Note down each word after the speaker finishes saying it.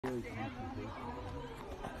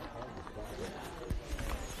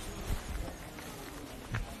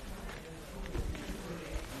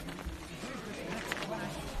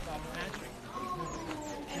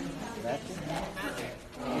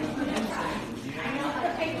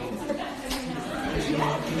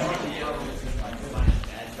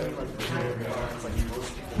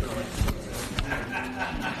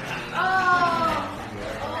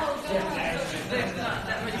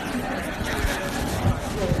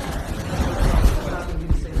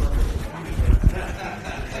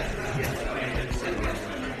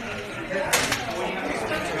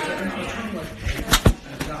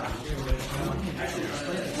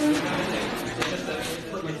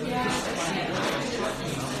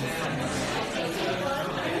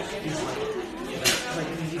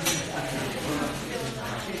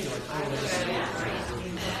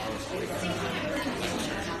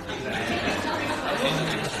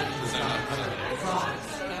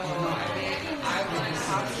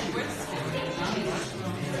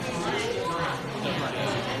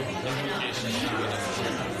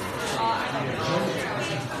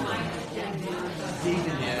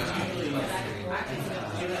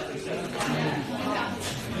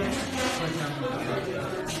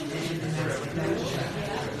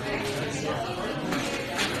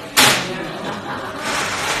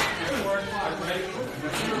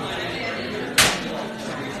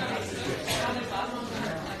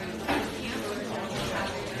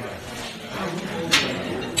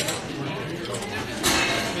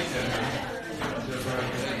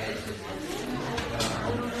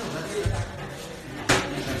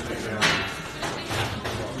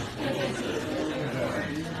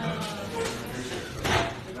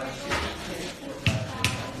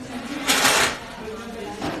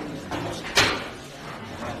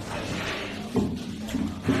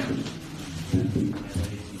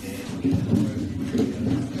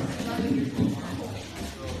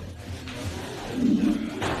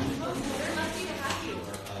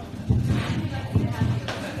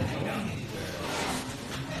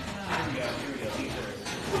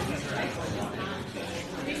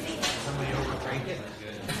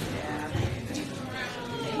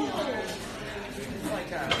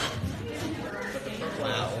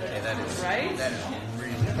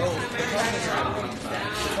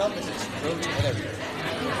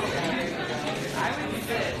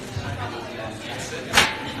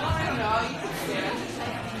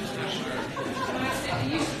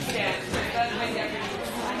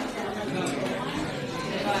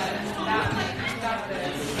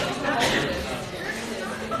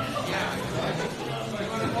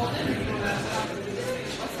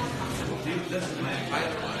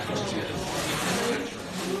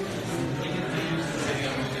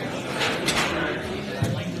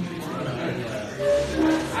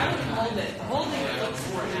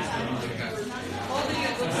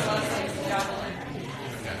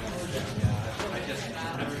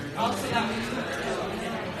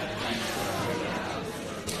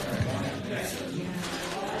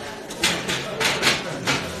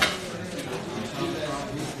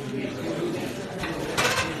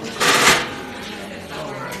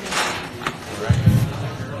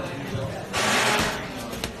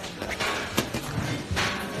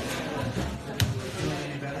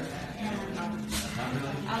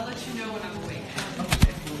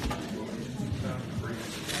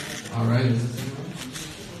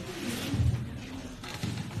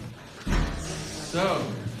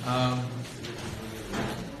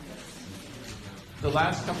The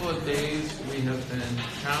last couple of days we have been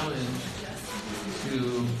challenged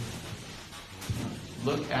to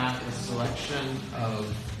look at a selection of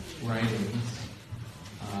writings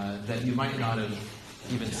that you might not have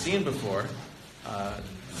even seen before.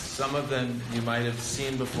 Some of them you might have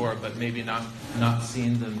seen before, but maybe not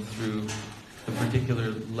seen them through the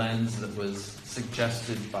particular lens that was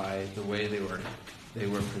suggested by the way they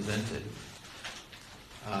were presented.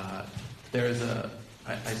 There is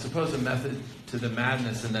I suppose, a method to the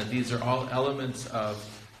madness in that these are all elements of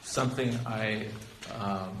something I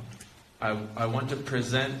want to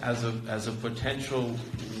present as a potential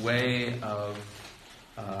way of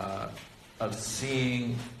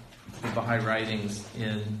seeing the Baha'i writings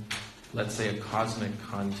in, let's say, a cosmic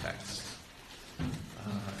context.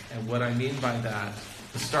 And what I mean by that,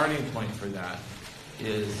 the starting point for that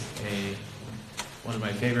is one of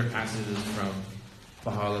my favorite passages from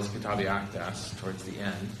Baha'u'llah's Kitab-i Aqdas, towards the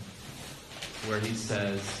end, where he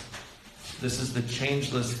says, this is the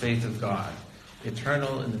changeless faith of God,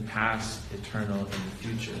 eternal in the past, eternal in the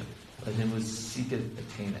future. Let him who seek it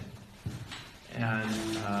attain it.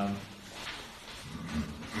 And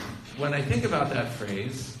when I think about that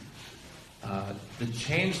phrase, The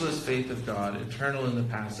changeless faith of God, eternal in the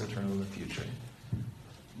past, eternal in the future.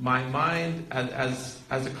 My mind, as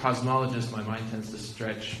a cosmologist, my mind tends to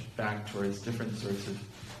stretch back towards different sorts of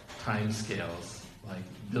time scales, like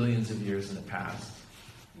billions of years in the past.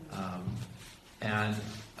 And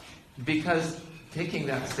because taking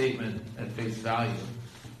that statement at face value,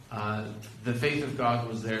 the faith of God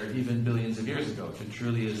was there even billions of years ago. If it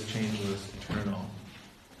truly is changeless, eternal,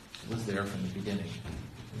 was there from the beginning.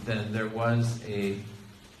 Then there was a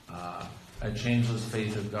changeless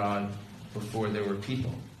faith of God before there were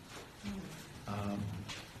people.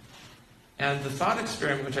 And the thought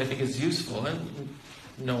experiment, which I think is useful, and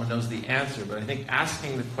no one knows the answer, but I think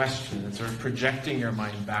asking the question and sort of projecting your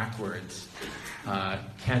mind backwards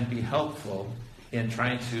can be helpful in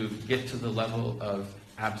trying to get to the level of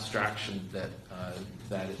abstraction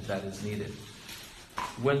that is needed.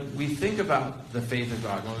 When we think about the faith of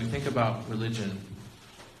God, when we think about religion,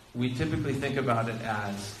 we typically think about it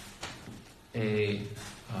as a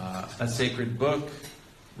sacred book.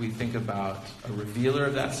 We think about a revealer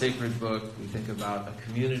of that sacred book. We think about a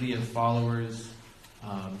community of followers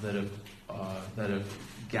that have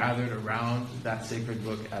gathered around that sacred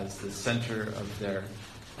book as the center of their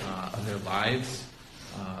lives,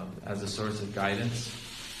 as a source of guidance.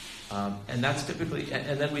 And that's typically,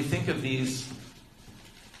 and then we think of these,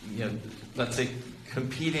 let's say,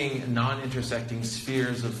 competing, non-intersecting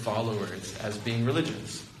spheres of followers as being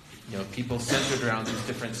religions. People centered around these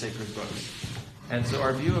different sacred books. And so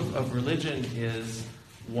our view of religion is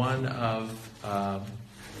one of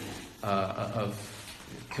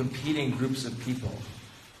competing groups of people.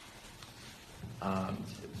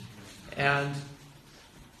 And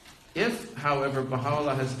if, however,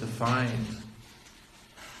 Baha'u'llah has defined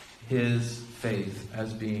his faith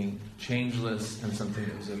as being changeless and something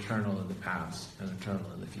that was eternal in the past and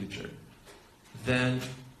eternal in the future, then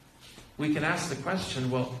we can ask the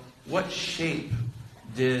question, well, what shape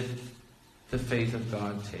did the faith of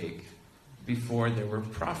God take before there were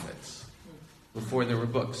prophets, before there were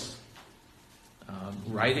books?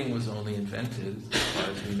 Writing was only invented, as far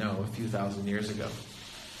as we know, a few thousand years ago.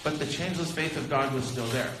 But the changeless faith of God was still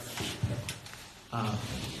there.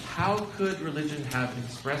 How could religion have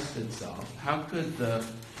expressed itself? How could the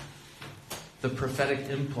prophetic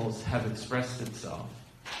impulse have expressed itself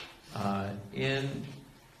in,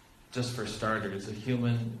 just for starters, a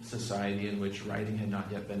human society in which writing had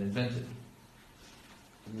not yet been invented?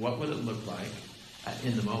 What would it look like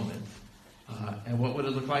in the moment? And what would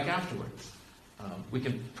it look like afterwards? We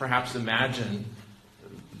can perhaps imagine,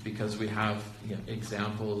 because we have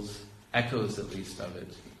examples, echoes at least of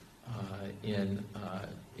it, in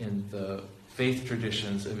the faith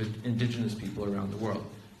traditions of indigenous people around the world.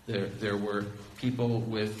 There were people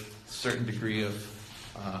with a certain degree of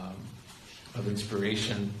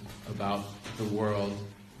inspiration about the world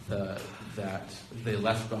that they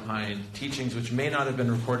left behind, teachings which may not have been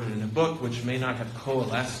recorded in a book, which may not have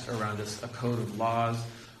coalesced around a code of laws,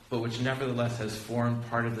 but which nevertheless has formed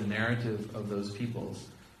part of the narrative of those peoples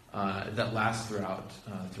that lasts throughout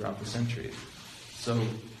the centuries. So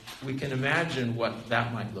we can imagine what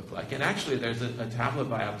that might look like. And actually there's a tablet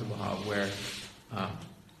by Abdu'l-Baha where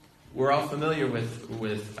we're all familiar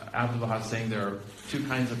with Abdu'l-Baha saying there are two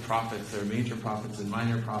kinds of prophets. There are major prophets and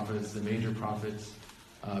minor prophets. The major prophets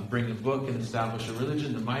bring a book and establish a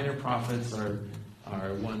religion. The minor prophets are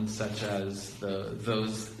ones such as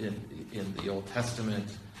those in the Old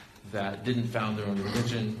Testament that didn't found their own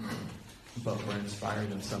religion, but were inspired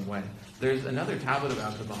in some way. There's another tablet of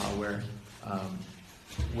Abdu'l-Baha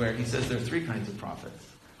where he says there are three kinds of prophets,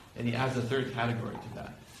 and he adds a third category to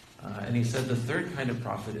that. And he said the third kind of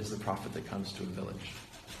prophet is the prophet that comes to a village.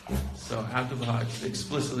 So Abdu'l-Baha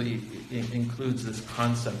explicitly includes this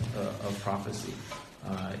concept of prophecy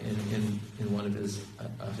in one of his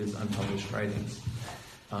unpublished writings.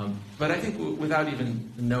 But I think without even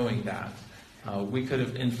knowing that, we could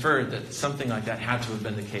have inferred that something like that had to have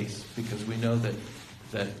been the case, because we know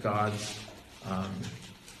that God's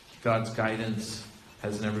guidance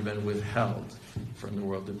has never been withheld from the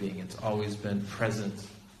world of being. It's always been present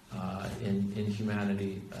in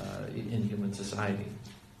humanity, in human society.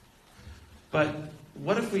 But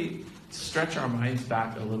what if we stretch our minds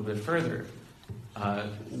back a little bit further?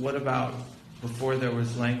 What about before there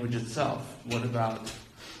was language itself? What about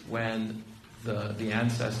when the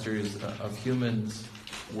ancestors of humans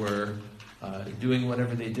were doing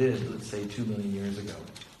whatever they did, let's say 2 million years ago,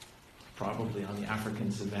 probably on the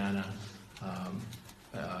African savanna,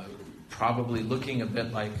 probably looking a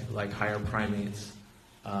bit like higher primates,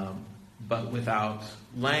 but without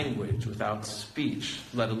language, without speech,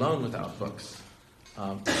 let alone without books.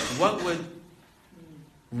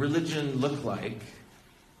 religion look like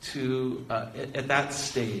to at that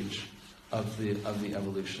stage of the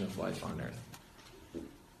evolution of life on Earth?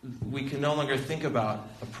 We can no longer think about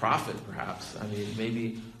a prophet, perhaps. I mean,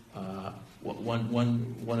 maybe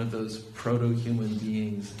one of those proto-human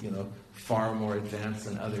beings, far more advanced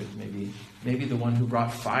than others. Maybe the one who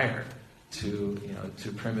brought fire to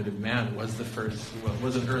primitive man was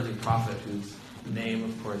an early prophet whose name,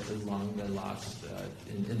 of course, has long been lost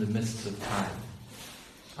in the mists of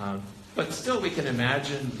time. But still, we can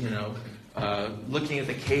imagine, looking at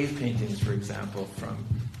the cave paintings, for example, from,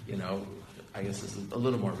 I guess this is a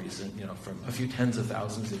little more recent, from a few tens of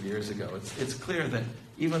thousands of years ago. It's clear that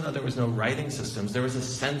even though there was no writing systems, there was a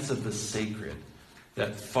sense of the sacred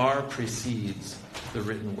that far precedes the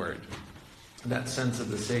written word. That sense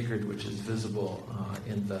of the sacred, which is visible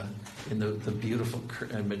in the beautiful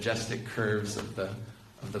and majestic curves of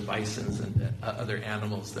the bisons and other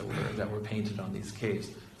animals that were painted on these caves.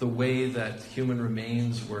 The way that human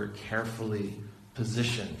remains were carefully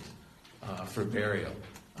positioned for burial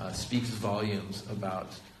speaks volumes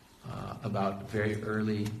about very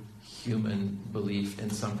early human belief in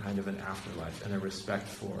some kind of an afterlife and a respect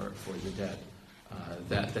for the dead.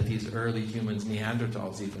 That these early humans,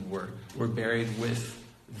 Neanderthals even, were buried with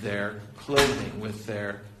their clothing, with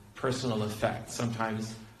their personal effects,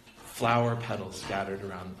 sometimes flower petals scattered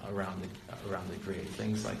around the grave,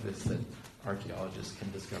 things like this that archaeologists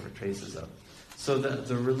can discover traces of. So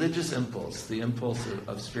the religious impulse, the impulse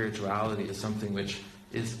of spirituality, is something which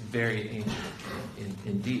is very ancient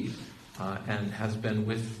indeed, and has been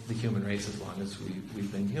with the human race as long as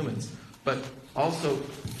we've been humans. But also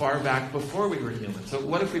far back before we were human. So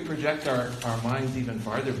what if we project our minds even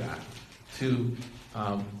farther back to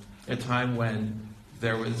a time when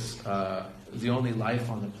there was the only life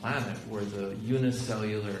on the planet were the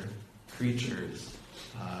unicellular creatures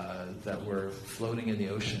that were floating in the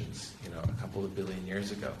oceans, a couple of billion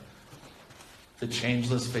years ago. The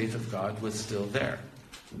changeless faith of God was still there.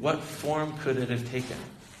 What form could it have taken?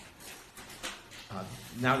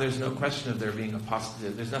 Now there's no question of there being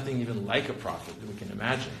there's nothing even like a prophet that we can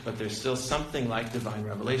imagine, but there's still something like divine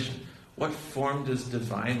revelation. What form does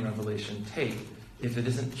divine revelation take if it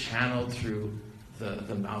isn't channeled through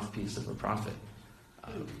the mouthpiece of a prophet?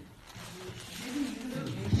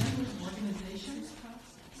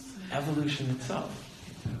 Evolution itself.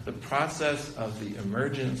 The process of the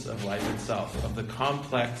emergence of life itself, of the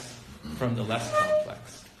complex from the less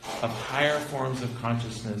complex, of higher forms of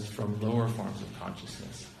consciousness from lower forms of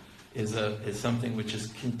consciousness, is something which is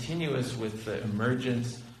continuous with the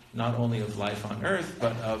emergence not only of life on Earth,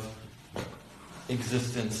 but of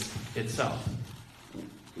existence itself.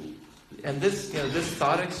 And this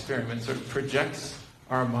thought experiment sort of projects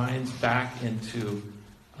our minds back into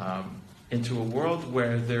a world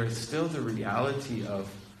where there is still the reality of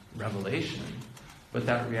revelation, but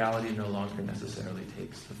that reality no longer necessarily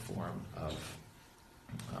takes the form of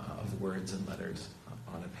words and letters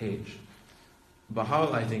on a page.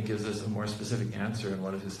 Baha'u'llah, I think, gives us a more specific answer in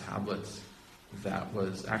one of his tablets that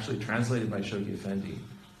was actually translated by Shoghi Effendi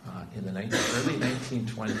in the early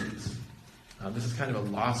 1920s. This is kind of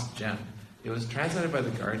a lost gem. It was translated by The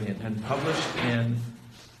Guardian and published in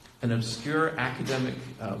an obscure academic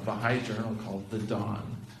Baha'i journal called The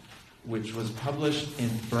Dawn, which was published in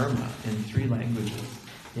Burma in 3 languages,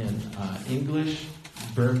 in English,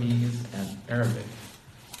 Burmese, and Arabic.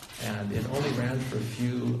 And it only ran for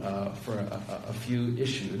a few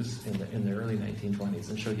issues in the early 1920s,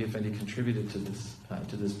 and Shoghi Effendi contributed to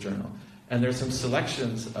this journal. And there's some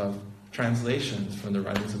selections of translations from the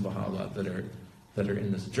writings of Baha'u'llah that are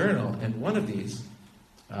in this journal. And one of these,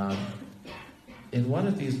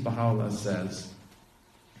 Baha'u'llah says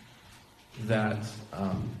that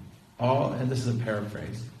and this is a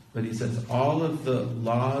paraphrase, but he says all of the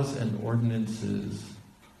laws and ordinances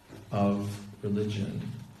of religion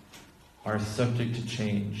are subject to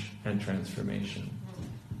change and transformation,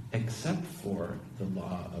 except for the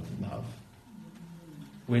law of love,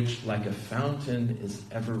 which, like a fountain, is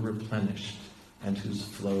ever replenished and whose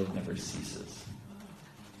flow never ceases.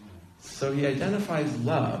 So he identifies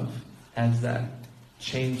love as that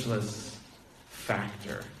changeless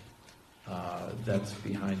factor that's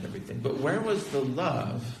behind everything. But where was the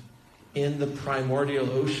love in the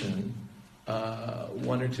primordial ocean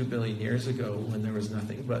 1 or 2 billion years ago when there was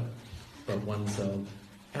nothing but one-celled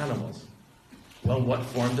animals? Well, what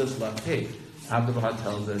form does love take? Abdu'l-Baha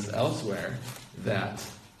tells us elsewhere that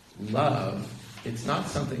love, it's not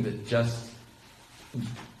something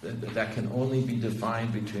that can only be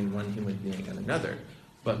defined between one human being and another,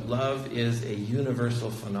 but love is a universal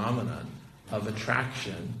phenomenon of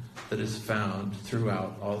attraction that is found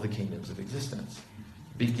throughout all the kingdoms of existence.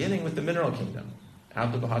 beginning with the mineral kingdom.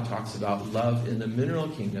 Abdu'l-Baha talks about love in the mineral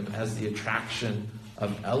kingdom as the attraction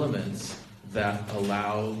of elements that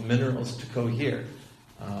allow minerals to cohere.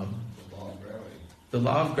 The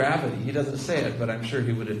law of gravity. He doesn't say it, but I'm sure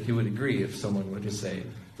he would agree if someone were to say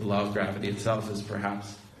the law of gravity itself is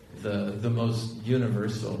perhaps the most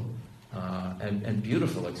universal and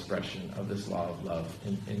beautiful expression of this law of love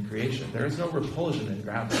in creation. There is no repulsion in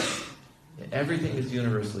gravity. Everything is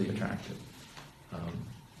universally attractive.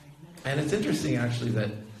 And it's interesting, actually, that,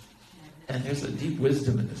 and there's a deep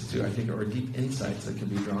wisdom in this too, I think, or deep insights that can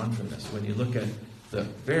be drawn from this. When you look at the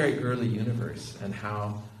very early universe and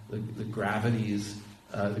how the gravity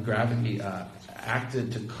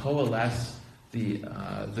acted to coalesce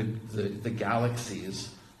the galaxies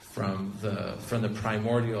from the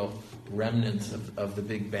primordial remnants of the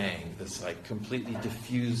Big Bang, this like completely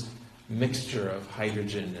diffused mixture of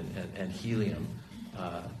hydrogen and helium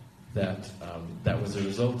that was a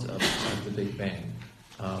result of the Big Bang,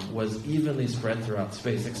 was evenly spread throughout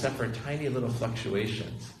space, except for tiny little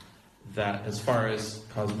fluctuations that, as far as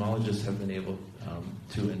cosmologists have been able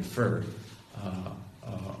to infer,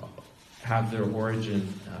 have their origin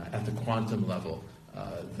at the quantum level.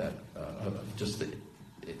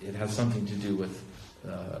 It has something to do with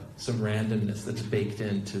some randomness that's baked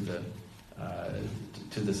into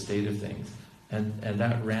the state of things, and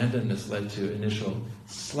that randomness led to initial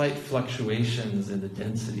slight fluctuations in the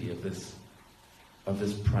density of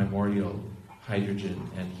this primordial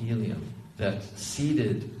hydrogen and helium that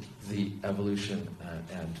seeded the evolution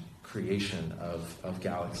and creation of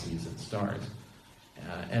galaxies and stars,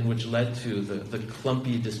 and which led to the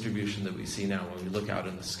clumpy distribution that we see now. When we look out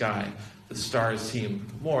in the sky, the stars seem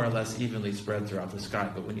more or less evenly spread throughout the sky,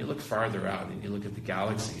 but when you look farther out and you look at the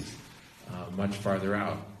galaxies much farther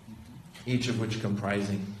out, each of which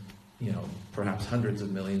comprising, perhaps hundreds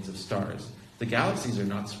of millions of stars, the galaxies are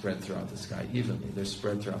not spread throughout the sky evenly. They're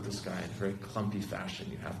spread throughout the sky in a very clumpy fashion.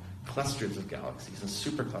 You have clusters of galaxies and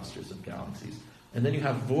superclusters of galaxies. And then you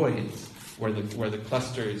have voids where the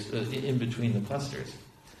clusters, in between the clusters.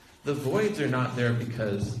 The voids are not there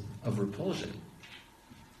because of repulsion.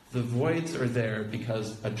 The voids are there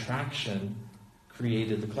because attraction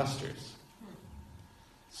created the clusters.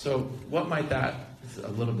 So what might that, this is a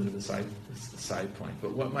little bit of a side point,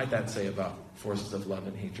 but what might that say about forces of love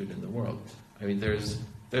and hatred in the world? I mean, there's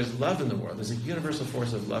love in the world. There's a universal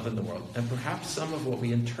force of love in the world. And perhaps some of what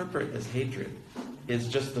we interpret as hatred is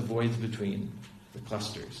just the voids between the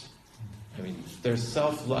clusters. I mean, there's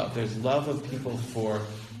self-love. There's love of people for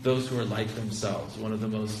those who are like themselves. One of the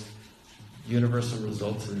most universal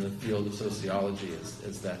results in the field of sociology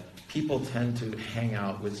is that people tend to hang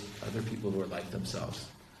out with other people who are like themselves.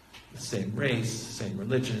 The same race, same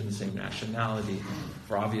religion, same nationality,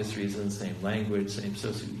 for obvious reasons, same language, same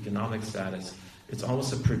socioeconomic status. It's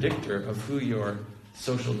almost a predictor of who your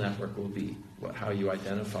social network will be, how you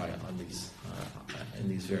identify on in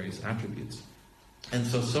these various attributes. And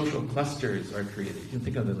so social clusters are created. You can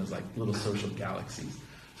think of them as like little social galaxies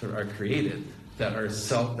sort of are created that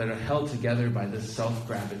are held together by this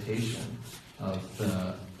self-gravitation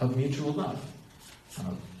of mutual love.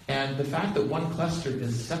 And the fact that one cluster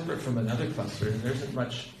is separate from another cluster and there isn't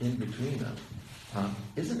much in between them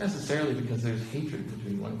isn't necessarily because there's hatred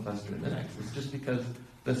between one cluster and the next. It's just because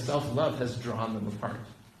the self-love has drawn them apart.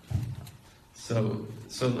 So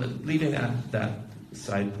leaving that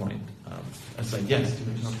side point aside, yes?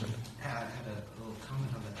 I had a little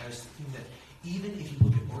comment on that. I was thinking that even if you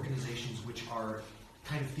look at organizations which are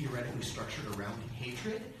kind of theoretically structured around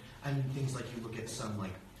hatred, I mean, things like you look at some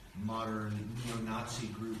like modern neo-Nazi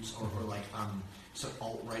groups or like some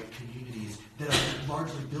alt-right communities that are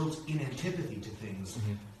largely built in antipathy to things.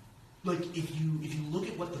 Mm-hmm. Like if you look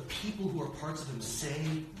at what the people who are parts of them say,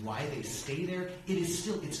 why they stay there,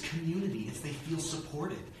 it's community. They feel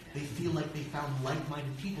supported. They feel like they found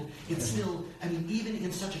like-minded people. It's still, I mean, even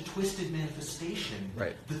in such a twisted manifestation,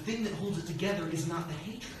 right, the thing that holds it together is not the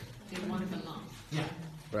hatred. They want to belong. Yeah.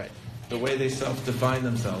 Right. The way they self-define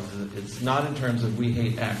themselves, it's not in terms of we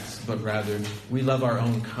hate X, but rather we love our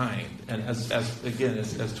own kind. And as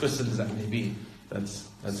twisted as that may be, that's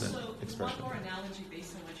an expression. So one more analogy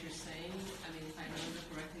based on what you're saying. I mean, if I remember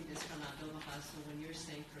correctly, this from Abdu'l-Baha. So when you're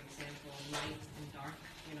saying, for example, light and dark,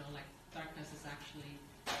 like darkness is actually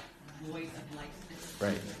void of lightness.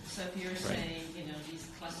 Right. So if you're saying, these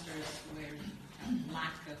clusters where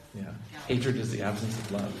lack of hatred is the absence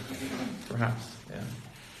of love, perhaps. Yeah.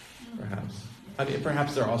 Perhaps. I mean,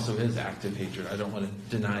 perhaps there also is active hatred. I don't want to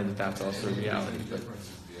deny that that's also a reality. The difference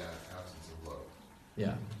is the absence of love.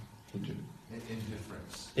 Yeah. Hatred.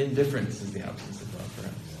 Indifference. Indifference is the absence of love,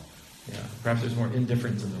 perhaps. Yeah. Perhaps there's more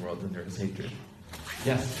indifference in the world than there is hatred.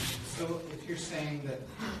 Yes. So if you're saying that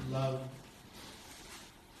love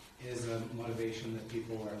is a motivation that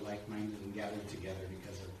people are like-minded and gathered together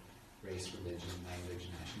because of race, religion, language,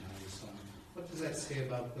 nationality, so on, what does that say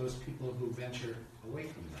about those people who venture away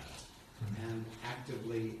from that and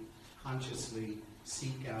actively, consciously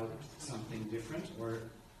seek out something different, or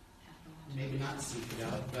maybe not seek it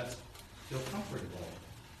out, but feel comfortable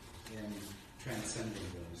in transcending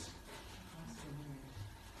those?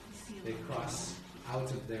 They cross out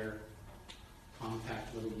of their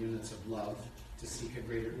compact little units of love to seek a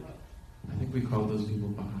greater love. I think we call those people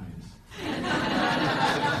Baha'is.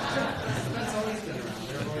 That's always been around.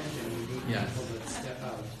 There have always been unique Yes. people that step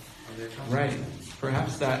out of their comfort Right. zones.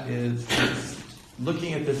 Perhaps that is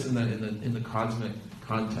looking at this in the cosmic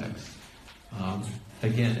context.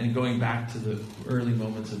 Again, and going back to the early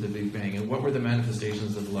moments of the Big Bang, and what were the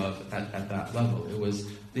manifestations of love at that level? It was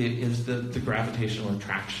the gravitational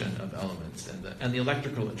attraction of elements and the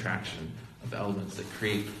electrical attraction of elements that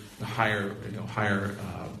create the higher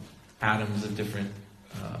atoms of different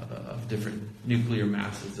nuclear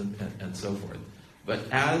masses and so forth. But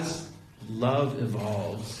as love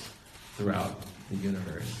evolves throughout the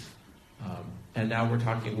universe, and now we're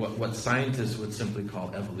talking what scientists would simply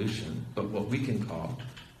call evolution, but what we can call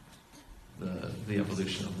the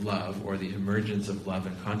evolution of love, or the emergence of love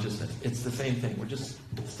and consciousness. It's the same thing. We're just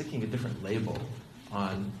sticking a different label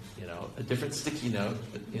on, a different sticky note,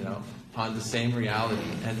 on the same reality.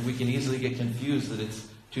 And we can easily get confused that it's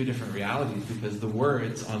two different realities because the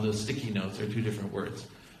words on those sticky notes are two different words.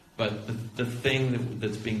 But the thing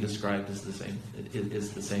that's being described is the same. It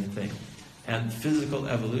is the same thing. And physical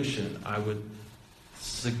evolution, I would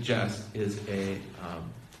suggest, is a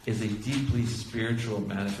deeply spiritual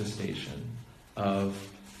manifestation of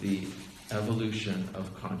the evolution of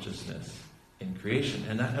consciousness in creation.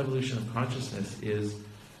 And that evolution of consciousness is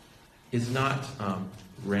not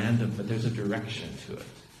random, but there's a direction to it.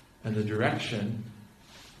 And the direction,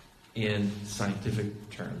 in scientific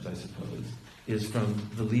terms, I suppose, is from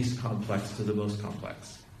the least complex to the most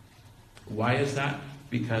complex. Why is that?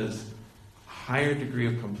 Because higher degree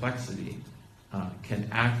of complexity can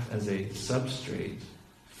act as a substrate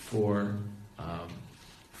for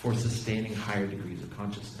sustaining higher degrees of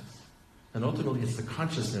consciousness. And ultimately, it's the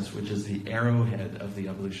consciousness which is the arrowhead of the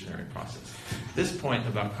evolutionary process. This point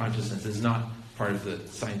about consciousness is not part of the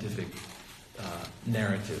scientific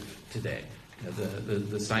narrative today.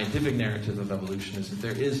 The scientific narrative of evolution is that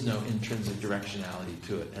there is no intrinsic directionality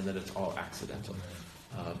to it and that it's all accidental.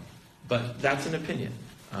 But that's an opinion.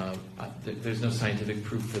 There's no scientific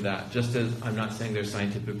proof for that, just as I'm not saying there's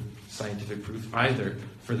scientific proof either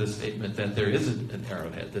for the statement that there is an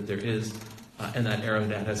arrowhead, that there is, and that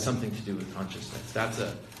arrowhead has something to do with consciousness. That's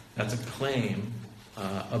a claim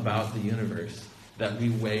about the universe that we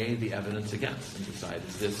weigh the evidence against and decide,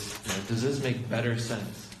 does this make better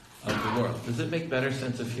sense of the world? Does it make better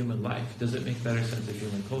sense of human life? Does it make better sense of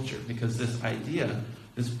human culture? Because this idea,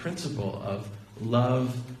 this principle of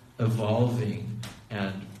love evolving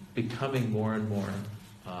and becoming more and more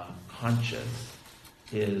conscious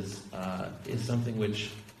is something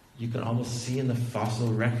which you can almost see in the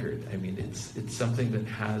fossil record. I mean, it's something that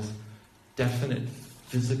has definite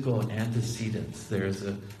physical antecedents. There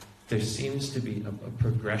seems to be a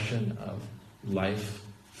progression of life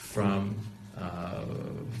from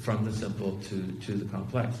the simple to the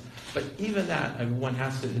complex. But even that, I mean, one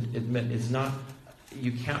has to admit, is not.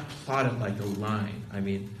 You can't plot it like a line. I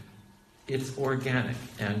mean, it's organic,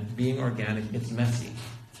 and being organic, it's messy.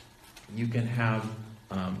 You can have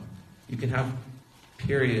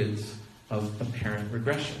periods of apparent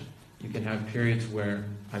regression. You can have periods where,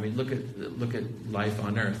 I mean, look at life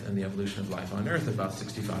on Earth and the evolution of life on Earth about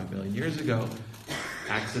 65 million years ago.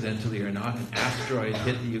 Accidentally or not, an asteroid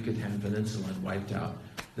hit the Yucatan Peninsula and wiped out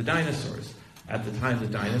the dinosaurs. At the time, the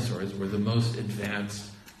dinosaurs were the most advanced,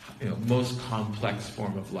 most complex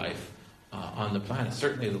form of life on the planet,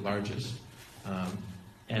 certainly the largest.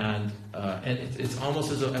 And it's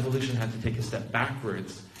almost as though evolution had to take a step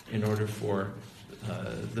backwards in order for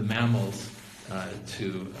the mammals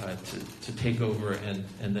to take over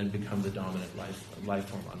and then become the dominant life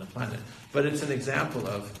form on the planet. But it's an example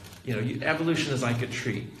of, evolution is like a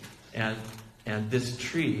tree, and this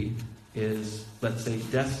tree is, let's say,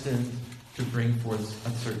 destined to bring forth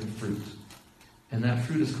a certain fruit, and that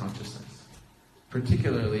fruit is consciousness,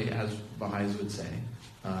 particularly, as Baha'is would say,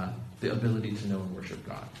 the ability to know and worship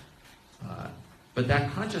God. But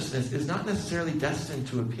that consciousness is not necessarily destined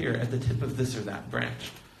to appear at the tip of this or that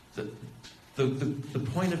branch. The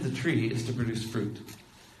point of the tree is to produce fruit.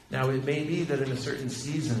 Now, it may be that in a certain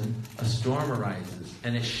season, a storm arises,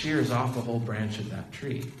 and it shears off a whole branch of that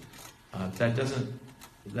tree. That doesn't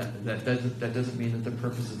that doesn't mean that the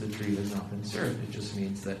purpose of the tree has not been served. It just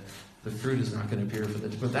means that the fruit is not going to appear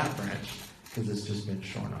for that branch because it's just been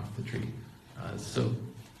shorn off the tree.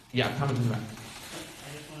 Comment in the back.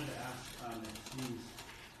 I just wanted to ask, it seems,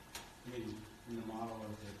 maybe in the model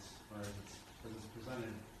as it's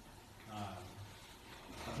presented,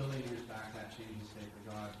 a billion years back, that changing state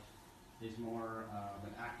for God is more of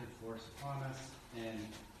an active force upon us, and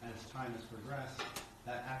as time has progressed,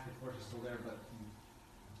 that active force is still there, but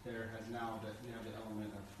there has now the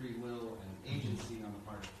element of free will and agency on the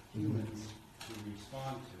part of humans to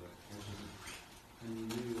respond to it, which is a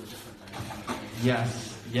new or different dynamic.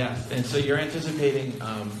 Yes. And so you're anticipating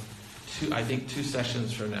two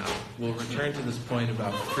sessions from now, we'll return to this point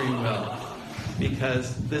about free will,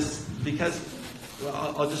 because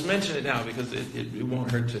I'll just mention it now because it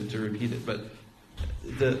won't hurt to repeat it. But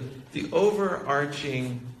the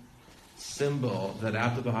overarching symbol that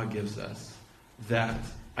Abdu'l-Baha gives us that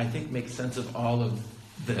I think makes sense of all of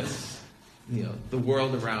this, the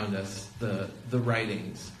world around us, the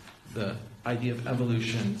writings, the idea of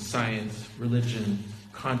evolution, science, religion,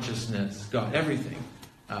 consciousness, God, everything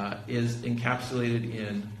is encapsulated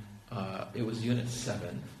in, it was Unit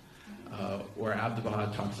 7, where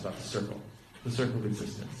Abdu'l-Baha talks about the circle of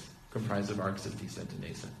existence, comprised of arcs of descent and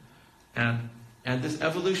ascent. And this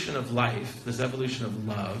evolution of life, this evolution of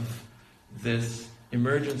love, this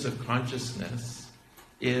emergence of consciousness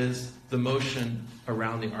is the motion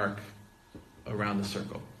around the arc, around the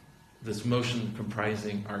circle. This motion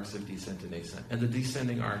comprising arcs of descent and ascent. And the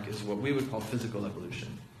descending arc is what we would call physical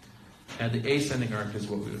evolution. And the ascending arc is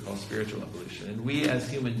what we would call spiritual evolution. And we as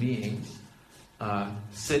human beings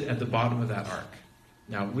sit at the bottom of that arc.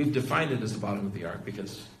 Now, we've defined it as the bottom of the arc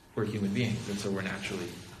because we're human beings, and so we're naturally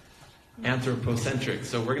anthropocentric.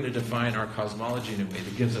 So we're going to define our cosmology in a way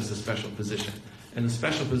that gives us a special position. And the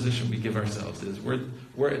special position we give ourselves is we're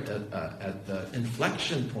at the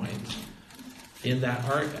inflection point in that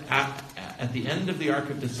arc, at the end of the arc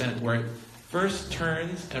of descent, where it first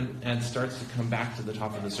turns and starts to come back to the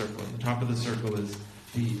top of the circle. The top of the circle is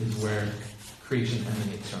where creation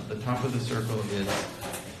emanates from. The top of the circle is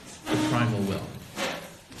the primal will.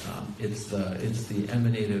 It's the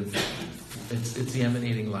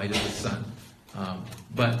emanating light of the sun.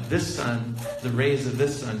 But this sun, the rays of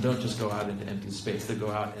this sun don't just go out into empty space. They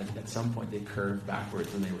go out and at some point they curve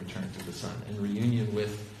backwards and they return to the sun. And reunion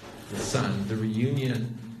with the sun, the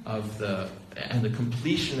reunion of the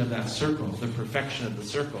completion of that circle, the perfection of the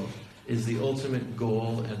circle, is the ultimate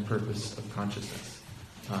goal and purpose of consciousness.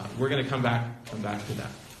 We're going to come back to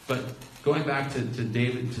that. But going back to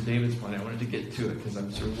David's point, I wanted to get to it because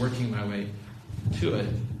I'm sort of working my way to it.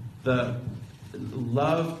 The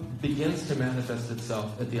love begins to manifest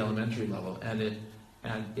itself at the elementary level, and it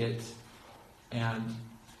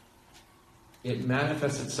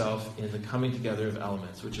manifests itself in the coming together of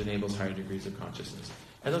elements, which enables higher degrees of consciousness.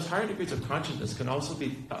 And those higher degrees of consciousness can also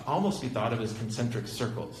almost be thought of as concentric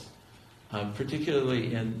circles,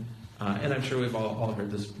 particularly in, and I'm sure we've all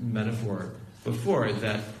heard this metaphor before,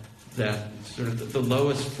 that sort of the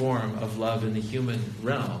lowest form of love in the human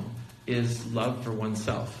realm is love for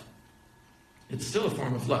oneself. It's still a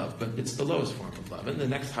form of love, but it's the lowest form of love. And the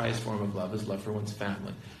next highest form of love is love for one's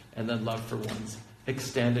family, and then love for one's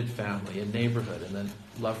extended family and neighborhood, and then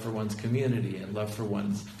love for one's community, and love for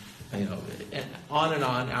one's, and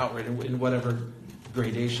on outward in whatever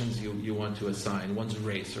gradations you want to assign, one's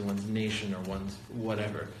race or one's nation or one's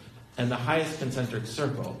whatever. And the highest concentric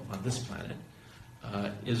circle on this planet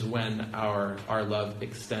is when our love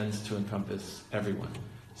extends to encompass everyone.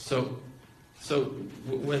 So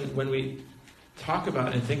when we talk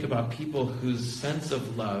about and think about people whose sense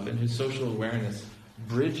of love and whose social awareness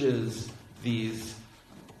bridges these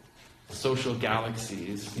social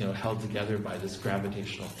galaxies, held together by this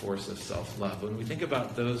gravitational force of self-love. When we think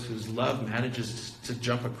about those whose love manages to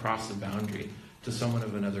jump across the boundary to someone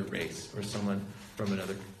of another race, or someone from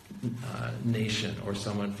another nation, or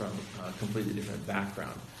someone from a completely different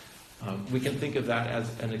background, we can think of that as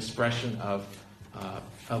an expression of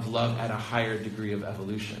love at a higher degree of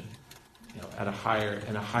evolution, at a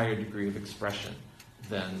higher degree of expression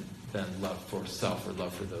than love for self or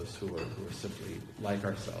love for those who are simply like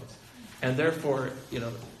ourselves, and therefore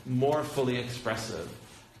more fully expressive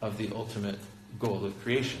of the ultimate goal of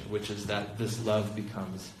creation, which is that this love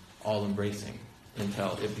becomes all-embracing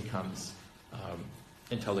until it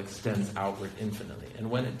extends outward infinitely.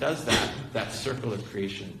 And when it does that, that circle of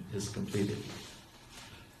creation is completed.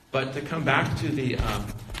 But to come back to the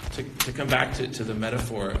to the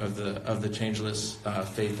metaphor of the changeless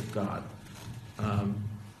faith of God,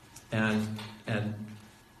 and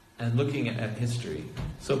looking at history.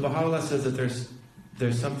 So Baha'u'llah says that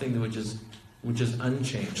there's something which is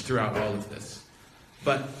unchanged throughout all of this.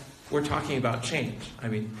 But we're talking about change. I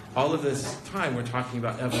mean, all of this time we're talking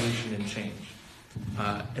about evolution and change.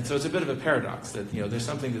 And so it's a bit of a paradox that, there's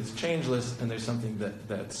something that's changeless and there's something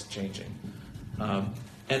that's changing. And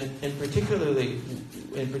in particular,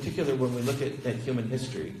 when we look at human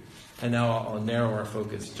history, and now I'll narrow our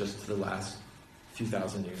focus just to the last few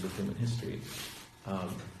thousand years of human history.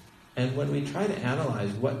 And when we try to analyze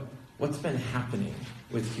what's been happening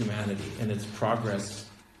with humanity and its progress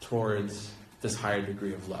towards this higher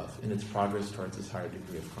degree of love, and its progress towards this higher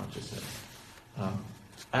degree of consciousness,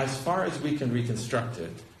 as far as we can reconstruct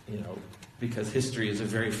it, because history is a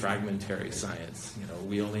very fragmentary science.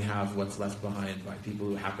 We only have what's left behind by people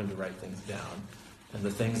who happen to write things down, and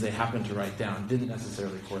the things they happen to write down didn't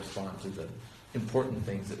necessarily correspond to the important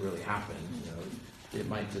things that really happened. They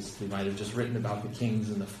might have just written about the kings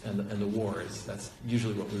and the wars. That's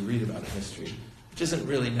usually what we read about in history, which isn't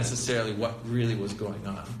really necessarily what really was going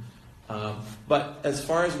on. But as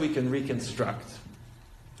far as we can reconstruct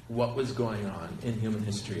what was going on in human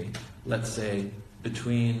history, let's say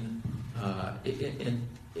between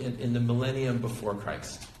in the millennium before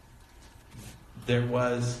Christ, there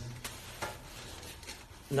was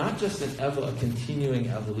not just a continuing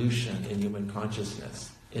evolution in human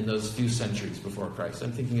consciousness in those few centuries before Christ.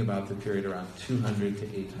 I'm thinking about the period around 200 to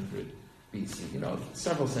 800 BC,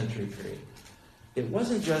 several century period. It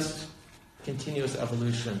wasn't just continuous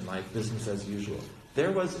evolution like business as usual.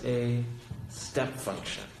 There was a step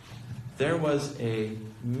function. There was a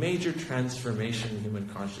major transformation in human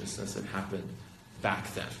consciousness that happened back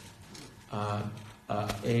then.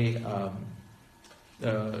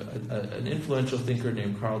 An influential thinker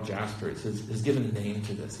named Karl Jaspers has given a name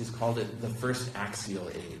to this. He's called it the first axial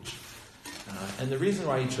age. And the reason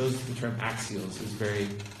why he chose the term axials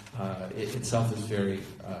is itself is very,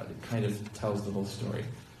 it kind of tells the whole story.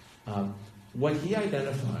 What he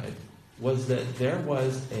identified was that there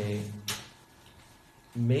was a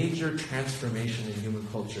major transformation in human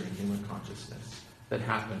culture and human consciousness that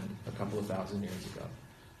happened a couple of thousand years ago,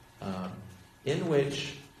 in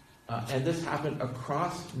which and this happened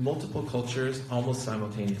across multiple cultures almost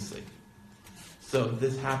simultaneously. So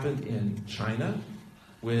this happened in China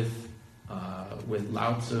with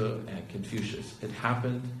Lao Tzu and Confucius. It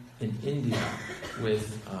happened in India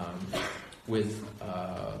with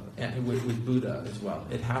Buddha as well.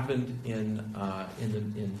 It happened in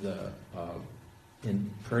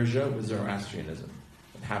Persia with Zoroastrianism.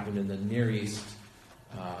 It happened in the Near East.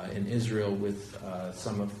 In Israel with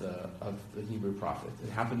some of the Hebrew prophets.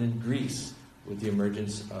 It happened in Greece with the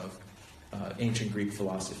emergence of ancient Greek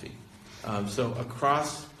philosophy. So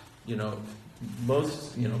across,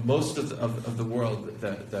 most of the world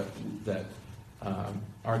that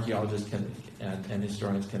archaeologists and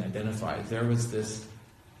historians can identify, there was this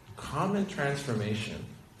common transformation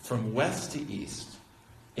from west to east,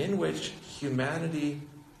 in which humanity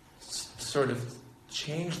sort of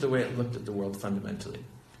changed the way it looked at the world fundamentally.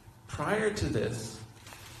 Prior to this,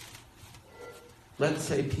 let's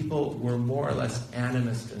say people were more or less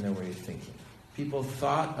animist in their way of thinking. People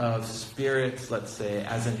thought of spirits, let's say,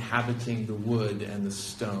 as inhabiting the wood and the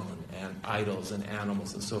stone and idols and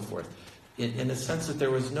animals and so forth, in a sense that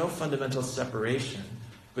there was no fundamental separation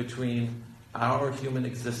between our human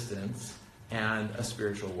existence and a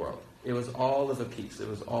spiritual world. It was all of a piece. It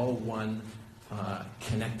was all one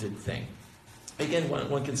connected thing. Again,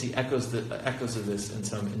 one can see echoes of this in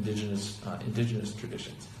some indigenous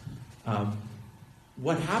traditions.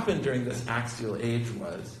 What happened during this axial age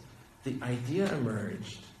was the idea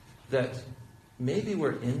emerged that maybe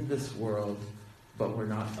we're in this world, but we're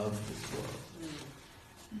not of this world.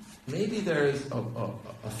 Maybe there's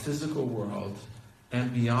a physical world,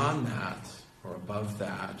 and beyond that, or above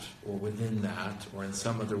that, or within that, or in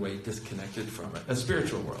some other way disconnected from it, a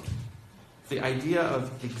spiritual world. The idea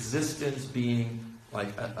of existence being like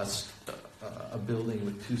a building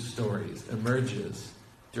with two stories emerges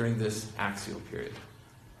during this axial period.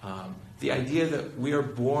 The idea that we are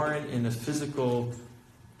born in a physical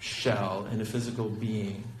shell, in a physical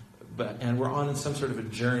being, and we're on some sort of a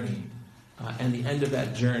journey, and the end of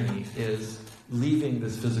that journey is leaving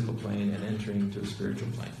this physical plane and entering into a spiritual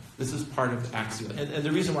plane. This is part of axial. And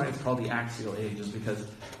the reason why it's called the axial age is because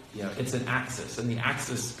it's an axis, and the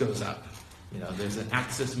axis goes up. There's an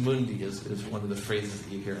axis mundi is one of the phrases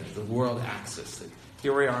that you hear, the world axis.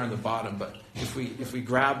 Here we are on the bottom, but if we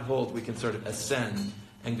grab hold, we can sort of ascend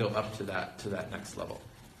and go up to that next level.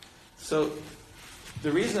 So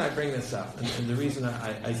the reason I bring this up, and the reason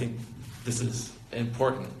I think this is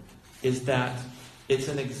important, is that it's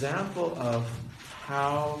an example of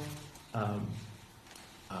how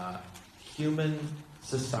human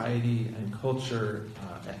society and culture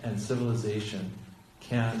and civilization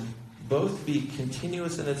can both be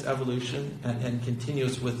continuous in its evolution and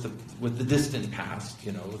continuous with the distant past,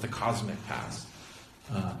 with the cosmic past,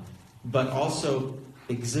 but also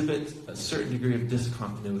exhibit a certain degree of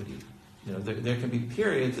discontinuity. There can be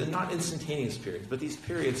periods, and not instantaneous periods, but these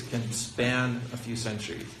periods can span a few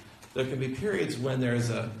centuries. There can be periods when there's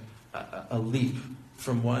a leap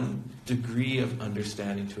from one degree of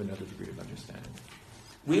understanding to another degree of understanding.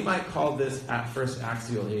 We might call this first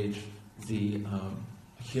axial age the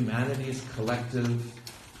humanity's collective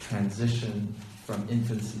transition from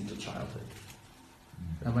infancy to childhood.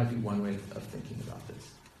 That might be one way of thinking about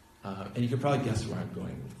this. And you can probably guess where I'm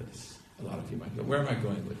going with this. A lot of you might go, where am I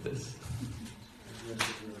going with this?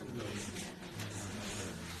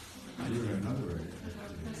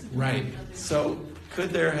 Right. So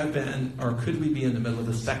could there have been, or could we be in the middle of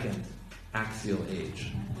the second axial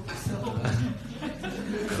age?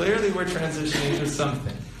 Clearly we're transitioning to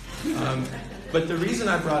something. But the reason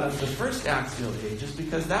I brought up the first axial age is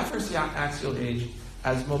because that first axial age,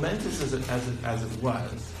 as momentous as it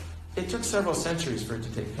was, it took several centuries for it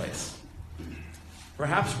to take place.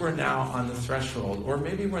 Perhaps we're now on the threshold, or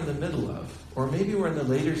maybe we're in the middle of, or maybe we're in the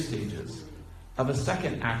later stages of a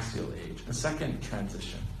second axial age, a second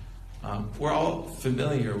transition. We're all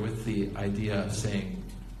familiar with the idea of saying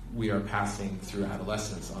we are passing through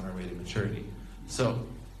adolescence on our way to maturity.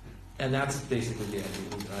 And that's basically the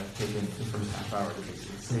idea. I've taken the first half hour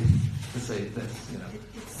to say this.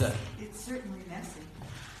 It's certainly messy.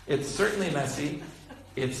 It's certainly messy.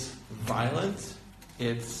 It's violent.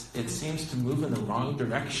 It seems to move in the wrong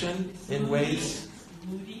direction in ways.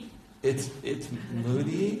 Moody. It's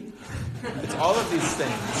moody. It's all of these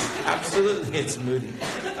things. Absolutely, it's moody.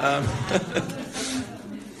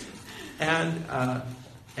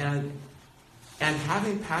 And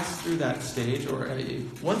having passed through that stage, or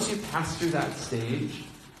once you pass through that stage,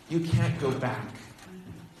 you can't go back.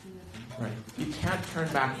 Right? You can't turn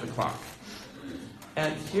back the clock.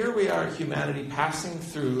 And here we are, humanity, passing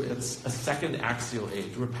through a second axial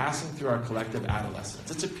age. We're passing through our collective adolescence.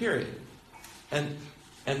 It's a period. And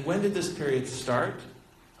when did this period start?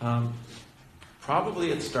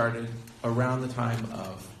 Probably it started around the time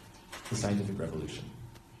of the scientific revolution.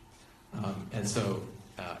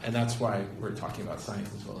 And that's why we're talking about science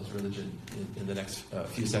as well as religion in the next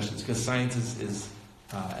few sessions, because science is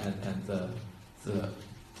the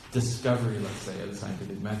discovery, let's say, of the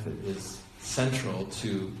scientific method is central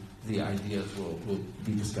to the ideas we'll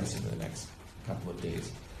be discussing in the next couple of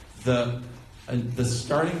days. The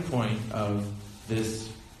starting point of this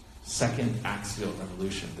second axial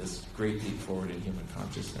revolution, this great leap forward in human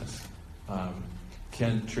consciousness,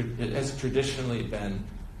 has traditionally been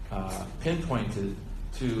pinpointed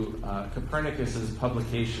to Copernicus's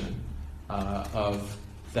publication of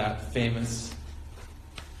that famous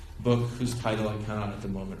book, whose title I cannot at the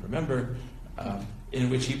moment remember, in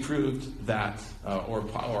which he proved that, or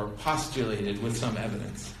postulated with some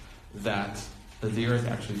evidence, that the Earth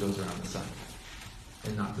actually goes around the sun,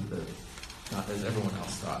 and not as everyone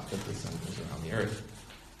else thought, that the sun goes around the Earth.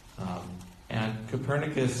 And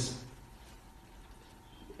Copernicus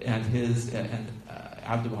and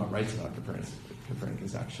Abdu'l-Baha writes about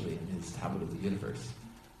Copernicus actually in his Habit of the Universe,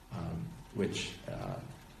 which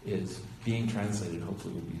is being translated,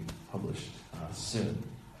 hopefully will be published soon.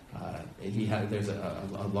 There's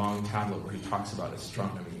a long tablet where he talks about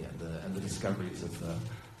astronomy and the discoveries of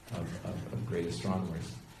great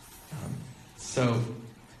astronomers. So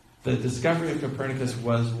the discovery of Copernicus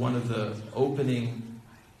was one of the opening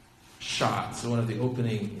shots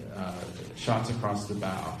across the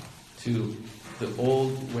bow to the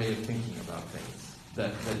old way of thinking about things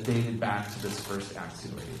that dated back to this first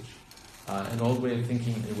axial age. An old way of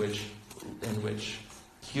thinking in which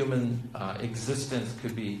human existence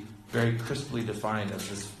could be very crisply defined as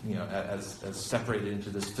this, as separated into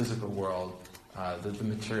this physical world, the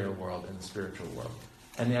material world, and the spiritual world.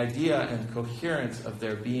 And the idea and coherence of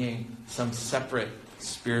there being some separate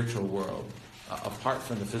spiritual world apart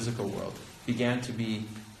from the physical world began to be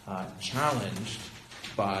challenged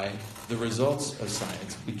by the results of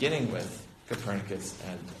science, beginning with Copernicus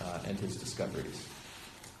and his discoveries,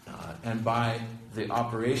 and by the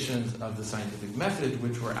operations of the scientific method,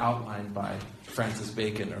 which were outlined by Francis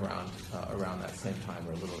Bacon around that same time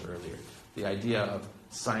or a little earlier. The idea of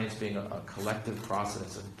science being a collective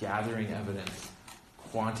process of gathering evidence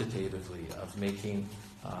quantitatively, of making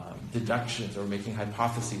deductions or making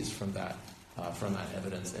hypotheses from that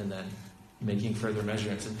evidence, and then making further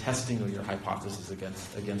measurements and testing your hypothesis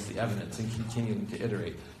against the evidence and continuing to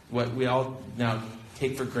iterate. What we all now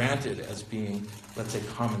take for granted as being, let's say,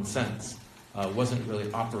 common sense, wasn't really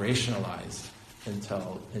operationalized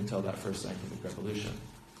until that first scientific revolution.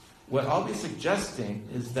 What I'll be suggesting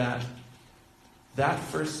is that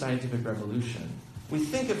first scientific revolution, we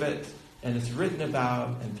think of it, and it's written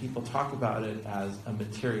about, and people talk about it as a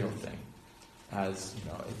material thing, as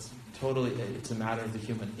it's a matter of the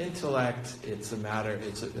human intellect. It's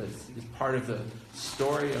part of the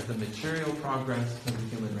story of the material progress of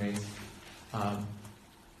the human race.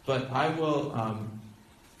 But I will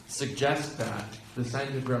suggest that the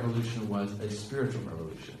scientific revolution was a spiritual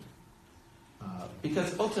revolution,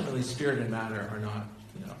 because ultimately spirit and matter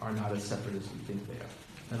are not as separate as we think they are.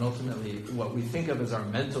 And ultimately, what we think of as our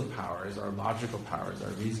mental powers, our logical powers,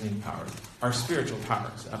 our reasoning powers, are spiritual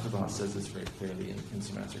powers. Abdu'l-Baha says this very clearly in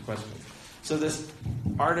Some Answered Questions. So this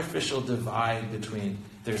artificial divide between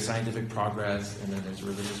there's scientific progress and then there's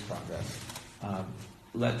religious progress,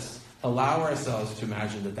 let's allow ourselves to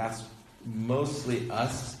imagine that that's mostly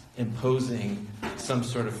us imposing some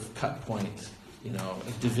sort of cut point,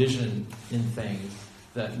 a division in things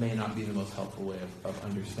that may not be the most helpful way of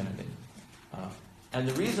understanding. And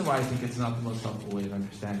the reason why I think it's not the most helpful way of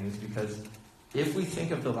understanding is because if we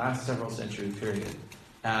think of the last several century period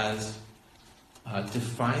as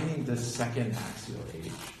defining the second axial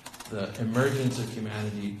age, the emergence of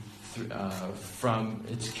humanity from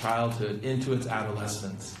its childhood into its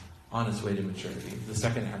adolescence on its way to maturity, the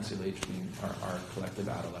second axial age being our collective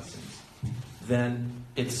adolescence, then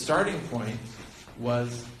its starting point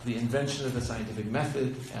was the invention of the scientific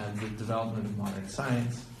method and the development of modern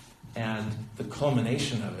science, and the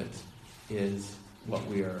culmination of it is what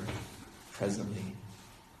we are presently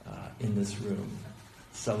in this room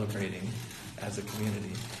celebrating as a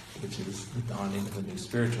community, which is the dawning of a new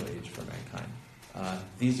spiritual age for mankind.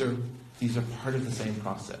 These are part of the same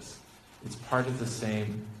process. It's part of the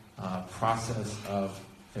same process of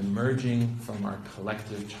emerging from our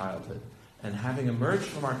collective childhood. And having emerged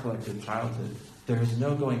from our collective childhood, there is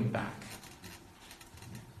no going back.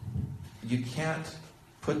 You can't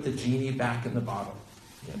put the genie back in the bottle.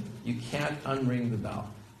 You can't unring the bell.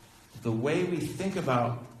 The way we think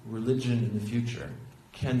about religion in the future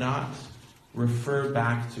cannot refer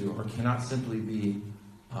back to, or cannot simply be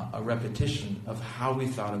a repetition of how we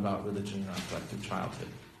thought about religion in our collective childhood.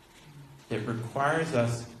 It requires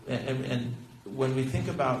us, and when we think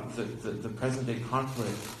about the present-day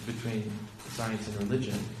conflict between science and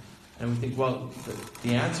religion, and we think, well,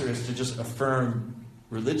 the answer is to just affirm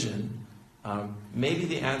religion, maybe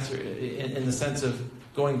the answer, in the sense of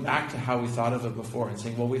going back to how we thought of it before and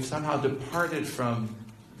saying, well, we've somehow departed from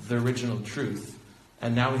the original truth,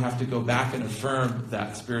 and now we have to go back and affirm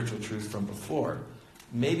that spiritual truth from before.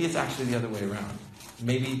 Maybe it's actually the other way around.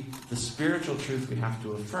 Maybe the spiritual truth we have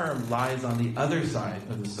to affirm lies on the other side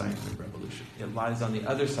of the scientific revolution. It lies on the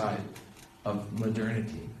other side of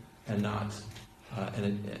modernity, and not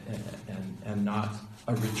and not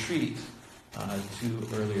a retreat to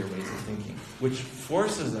earlier ways of thinking, which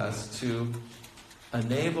forces us to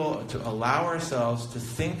allow ourselves to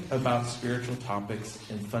think about spiritual topics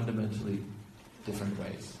in fundamentally different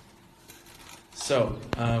ways. So,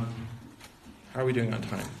 how are we doing on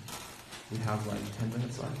time? We have 10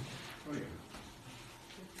 minutes left.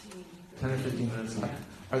 10 or 15 minutes left.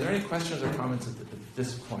 Are there any questions or comments at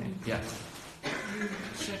this point? Yes. You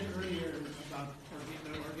said earlier about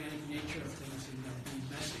the organic nature of things and being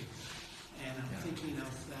messy. And I'm thinking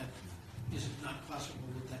of that, is it not possible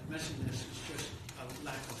that that messiness is just a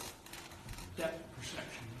lack of depth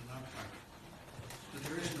perception on our part? That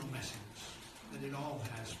there is no messiness, that it all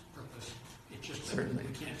has purpose. It's just that Certainly.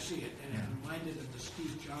 we can't see it. And I'm reminded of the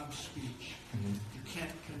Steve Jobs speech. Mm-hmm. You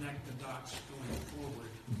can't connect the dots going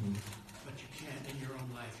forward, Mm-hmm. but you can in your own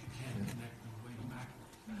life. You can connect them going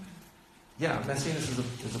backward. Yeah, messiness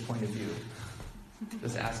is a point of view.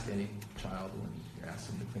 Just ask any child when you're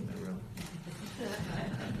asking them to clean their room.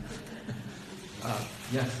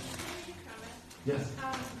 Yes. Yes.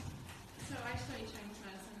 So I study Chinese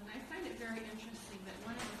medicine, and I find it very interesting that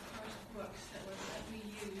one of the first books that we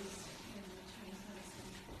used in the Chinese medicine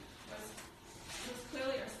was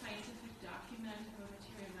clearly a scientific document of a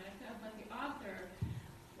materia medica, but the author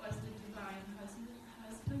was the divine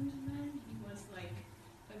husbandman. He was like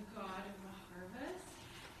the god of the harvest.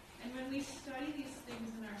 And when we study these things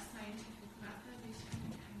in our scientific method, we kind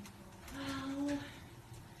of go, well,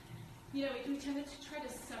 we tend to try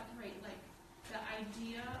to separate the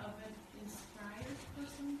idea of an inspired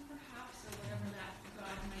person, perhaps, or whatever that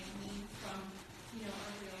God might mean, from a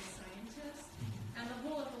real scientist. And the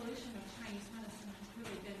whole evolution of Chinese medicine has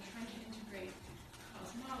really been trying to integrate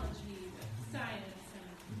cosmology with science and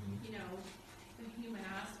the human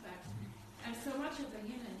aspect. And so much of the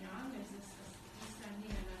yin and yang is this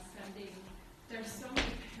descending and ascending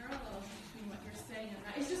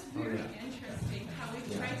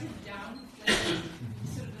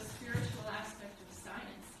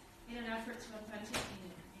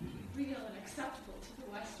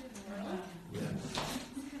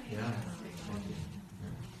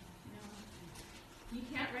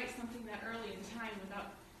something that early in time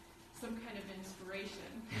without some kind of inspiration.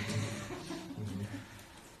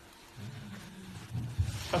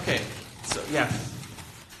 Okay, so yes.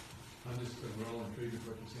 I'm just, we're all intrigued with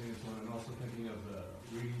what you're saying, so I'm also thinking of the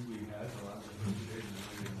readings we had the last few days, and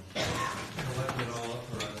collect it all up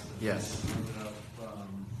for us. And Yes. round it up,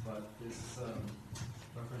 but this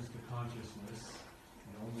reference to consciousness,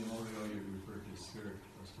 and only a moment ago you referred to spirit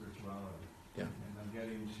or spirituality. Yeah. And I'm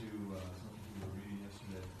getting to something we were reading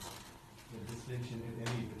yesterday, the distinction, if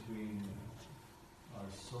any, between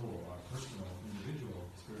our soul, our personal, individual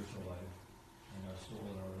spiritual life, and our soul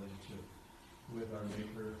and our relationship with our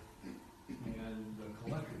Maker and the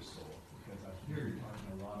collective soul, because I hear you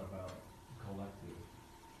talking a lot about collective,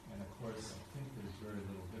 and of course I think there's very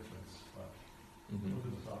little difference, but Mhm. what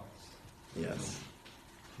are the thoughts? Yes.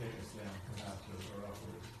 Take us down perhaps or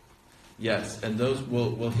upwards. Yes, and those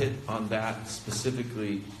we'll hit on that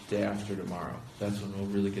specifically day after tomorrow. That's when we'll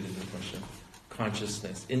really get into the question of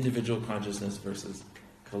consciousness, individual consciousness versus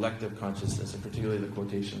collective consciousness, and particularly the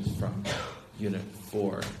quotations from Unit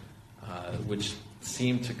 4, which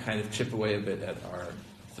seem to kind of chip away a bit at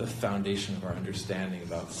the foundation of our understanding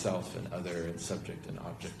about self and other and subject and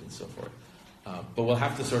object and so forth. But we'll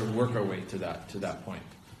have to sort of work our way to that point.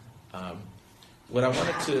 What I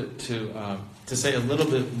wanted to say a little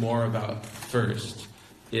bit more about first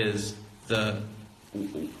is go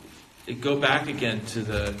back again to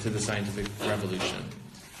the scientific revolution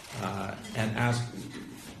and ask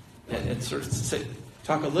and sort of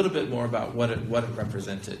talk a little bit more about what it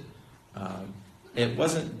represented. It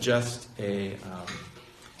wasn't just a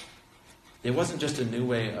new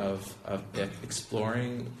way of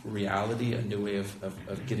exploring reality, a new way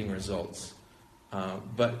of getting results,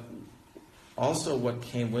 but also what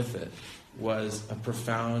came with it was a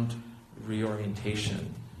profound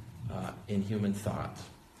reorientation in human thought,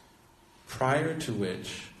 prior to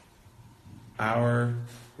which our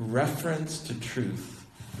reference to truth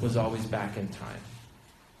was always back in time.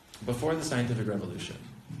 Before the scientific revolution,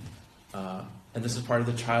 and this is part of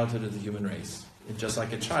the childhood of the human race, just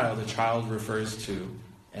like a child refers to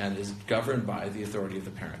and is governed by the authority of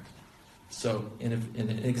the parent. So in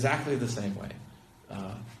exactly the same way,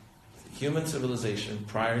 human civilization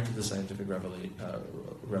prior to the scientific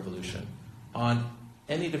revolution, on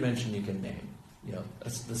any dimension you can name,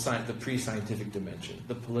 the pre-scientific dimension,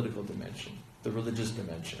 the political dimension, the religious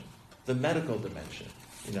dimension, the medical dimension,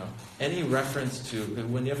 any reference to,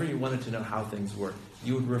 whenever you wanted to know how things work,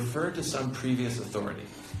 you would refer to some previous authority.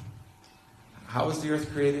 How was the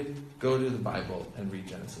earth created? Go to the Bible and read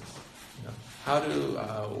Genesis.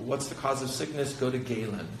 What's the cause of sickness? Go to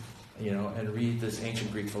Galen, and read this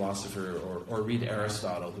ancient Greek philosopher, or read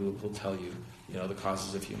Aristotle, who will tell you, the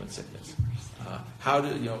causes of human sickness.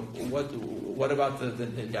 What about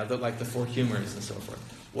the four humors and so forth?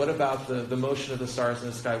 What about the motion of the stars in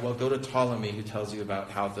the sky? Well, go to Ptolemy, who tells you about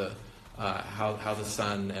how the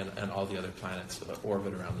sun and all the other planets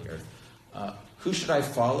orbit around the earth. Who should I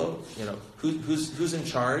follow? Who's in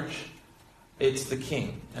charge? It's the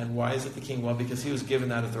king. And why is it the king? Well, because he was given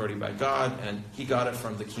that authority by God, and he got it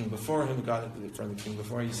from the king before him, who got it from the king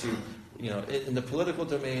before. You see, in the political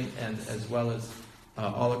domain and as well as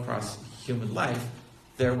all across human life,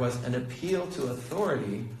 there was an appeal to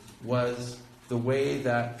authority was the way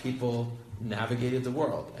that people navigated the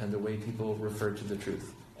world and the way people referred to the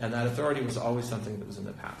truth. And that authority was always something that was in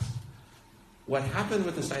the past. What happened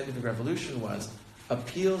with the scientific revolution was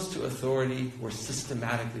appeals to authority were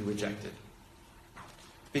systematically rejected.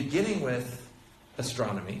 Beginning with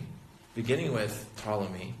astronomy, beginning with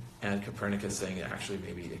Ptolemy and Copernicus saying actually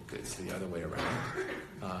maybe it's the other way around,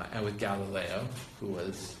 and with Galileo, who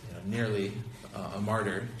was nearly a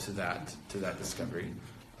martyr to that discovery,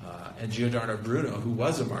 and Giordano Bruno, who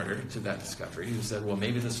was a martyr to that discovery, who said, well,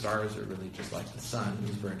 maybe the stars are really just like the sun, who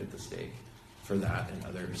was burned at the stake for that and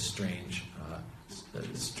other strange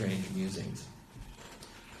musings.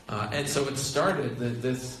 And so it started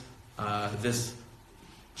this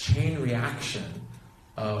chain reaction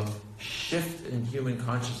of shift in human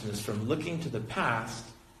consciousness from looking to the past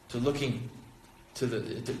to looking to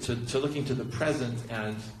the present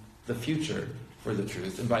and the future for the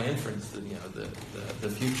truth, and by inference, the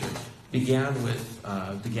future began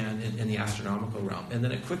in the astronomical realm, and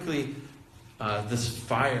then it quickly this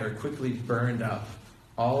fire quickly burned up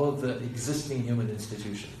all of the existing human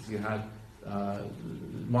institutions. You had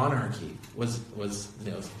monarchy was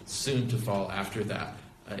soon to fall after that.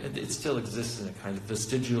 It still exists in a kind of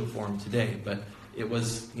vestigial form today, but it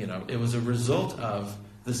was a result of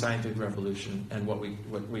the scientific revolution and what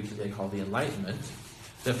we today call the Enlightenment,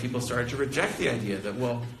 that people started to reject the idea that,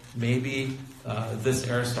 well, maybe this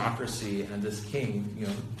aristocracy and this king,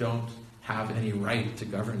 don't have any right to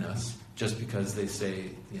govern us just because they say,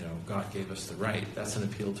 God gave us the right. That's an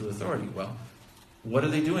appeal to authority. Well, what are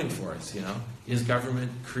they doing for us? Is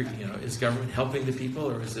government helping the people,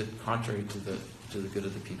 or is it contrary to the good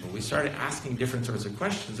of the people? We started asking different sorts of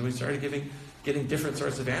questions, and we started getting different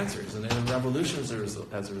sorts of answers, and there were revolutions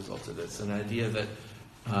as a result of this. An idea that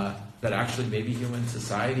actually maybe human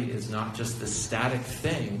society is not just this static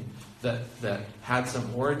thing that had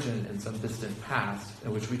some origin in some distant past,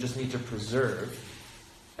 and which we just need to preserve,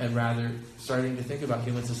 and rather starting to think about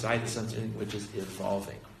human society as something which is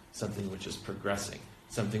evolving, something which is progressing,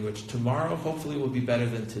 something which tomorrow hopefully will be better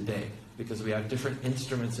than today, because we have different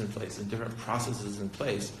instruments in place and different processes in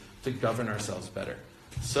place to govern ourselves better.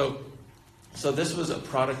 So this was a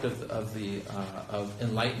product of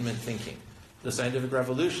Enlightenment thinking, the scientific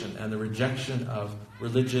revolution, and the rejection of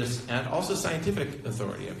religious and also scientific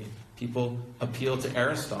authority. I mean, people appeal to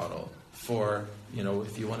Aristotle for,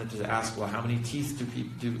 if you wanted to ask, well, how many teeth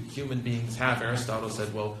do human beings have? Aristotle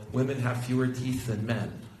said, well, women have fewer teeth than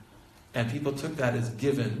men. And people took that as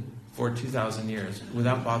given for 2,000 years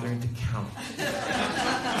without bothering to count.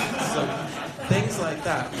 So things like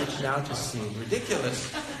that, which now just seem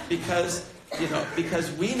ridiculous, because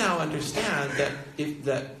we now understand that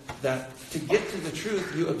to get to the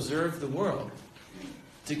truth, you observe the world.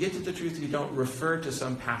 To get to the truth, you don't refer to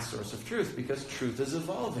some past source of truth, because truth is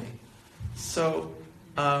evolving. So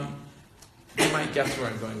you might guess where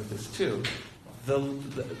I'm going with this too.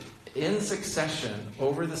 In succession,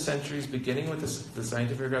 over the centuries, beginning with the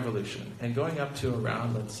scientific revolution and going up to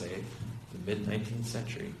around, let's say, the mid-19th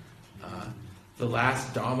century, the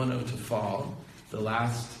last domino to fall, the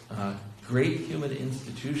last great human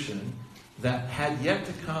institution that had yet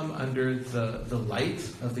to come under the light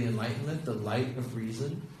of the Enlightenment, the light of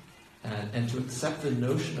reason, and to accept the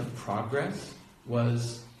notion of progress,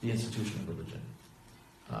 was the institution of religion.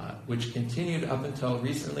 Which continued up until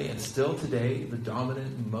recently, and still today, the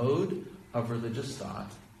dominant mode of religious thought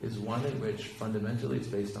is one in which fundamentally it's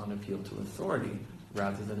based on appeal to authority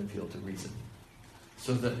rather than appeal to reason.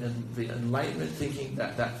 So the Enlightenment thinking,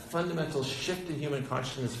 that fundamental shift in human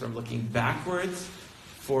consciousness from looking backwards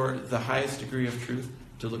for the highest degree of truth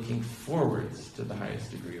to looking forwards to the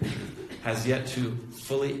highest degree of truth, has yet to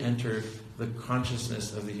fully enter the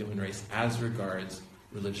consciousness of the human race as regards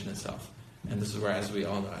religion itself. And this is where, as we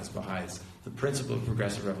all know, as Baha'is, the principle of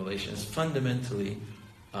progressive revelation is fundamentally,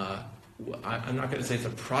 I'm not going to say it's a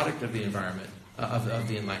product of the environment, of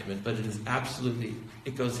the Enlightenment, but it is absolutely,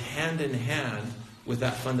 it goes hand in hand with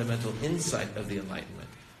that fundamental insight of the Enlightenment,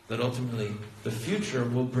 that ultimately the future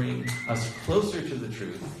will bring us closer to the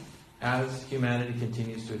truth as humanity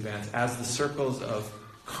continues to advance, as the circles of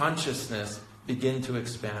consciousness begin to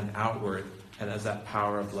expand outward, and as that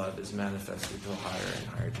power of love is manifested to a higher and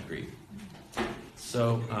higher degree.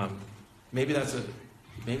 So maybe that's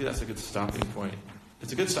a good stopping point.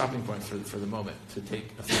 It's a good stopping point for the moment to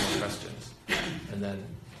take a few more questions, and then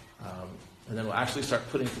we'll actually start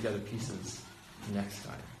putting together pieces next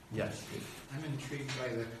time. Yes, Steve. I'm intrigued by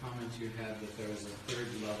the comment you had that there is a third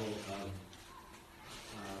level of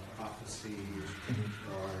prophecy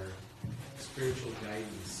or spiritual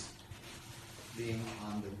guidance being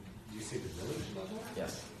on do you say the village level?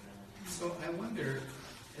 Yes. So I wonder,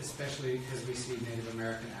 especially because we see Native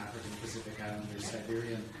American, African, Pacific Islanders,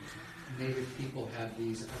 Siberian, Native people have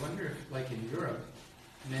these. I wonder if, like in Europe,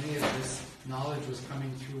 many of this knowledge was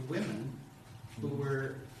coming through women who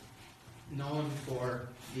were known for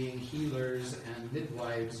being healers and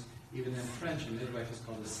midwives. Even in French, a midwife is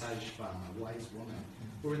called a sage-femme, a wise woman,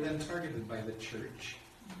 who were then targeted by the church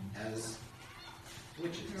as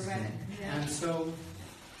witches. And so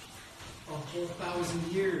a whole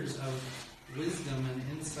 1,000 years of wisdom and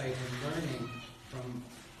insight and learning from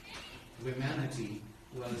humanity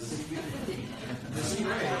was destroyed,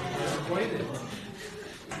 was avoided.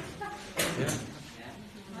 Yeah.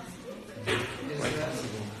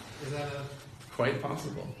 Is that a... Quite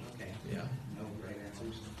possible. Okay. Yeah. No right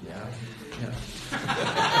answers? Yeah. Yeah.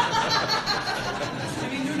 I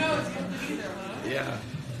mean, who knows? You have to be there, huh? Yeah.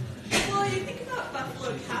 Well, you think about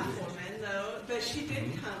Buffalo Catwoman, though, but she did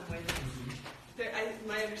come with...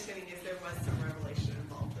 my understanding is there was some revelation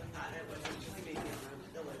involved in that. It wasn't just maybe on a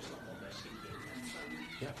village level, but she came with some...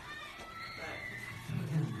 Yeah.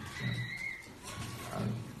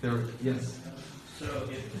 But... Yes. So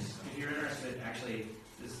if you're interested, actually,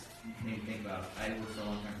 this made me think about, I worked for a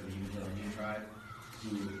long time for the Umatilla Indian tribe,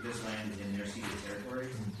 who this land is in their ceded territory,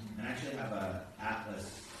 and I actually have an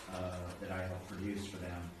atlas that I helped produce for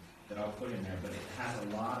them that I'll put in there, but it has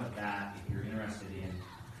a lot of that if you're interested in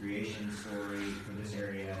creation story for this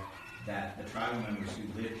area that the tribal members who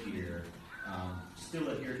live here still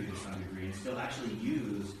adhere to some degree and still actually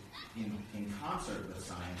use in concert with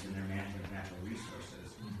science in their management of natural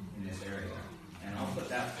resources in this area. And I'll put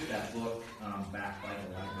that book back by the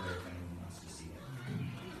library if anyone wants to see it.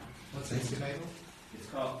 What's the title? It's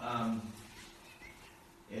called,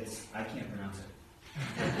 I can't pronounce it.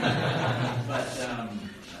 But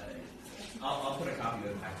I'll put a copy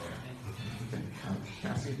of it back there.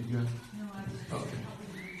 Cassie, did you have? No, I was. Okay.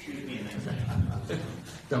 Shoot me a next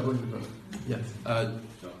Doubling the vote. Yes.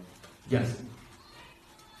 Yes.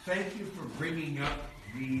 Thank you for bringing up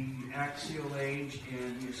the axial age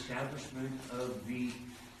and the establishment of the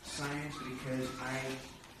science, because I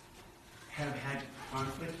have had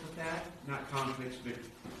conflicts with that. Not conflicts, but,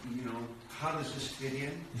 how does this fit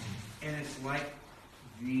in? And it's like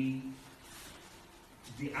the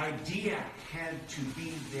idea had to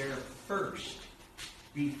be there first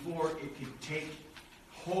before it could take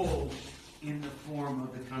hold in the form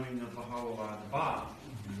of the coming of Baha'u'llah the Ba,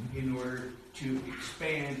 in order to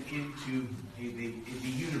expand into the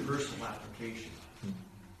universal application.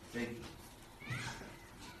 Thank you.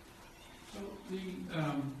 So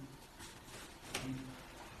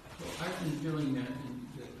I've been feeling that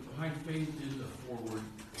the Baha'i faith is a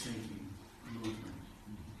forward-thinking movement,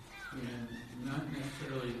 and not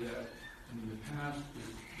necessarily that. The past is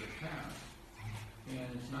the past, and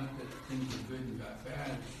it's not that things are good and got bad,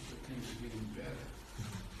 it's that things are getting better.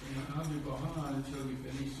 Abu Baha and Chogi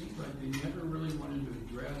Beni seems like they never really wanted to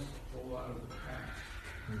address a whole lot of the past.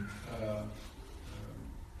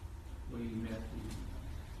 When he met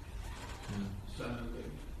the son of the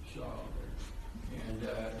Shah there, and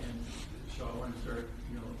Shah wanted to start,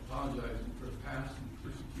 apologizing for the past and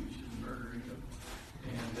persecution and murdering of.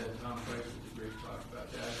 And Tom Price was a great talk about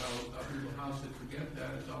that. How Abu Baha said, forget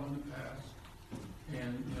that, it's all in the past,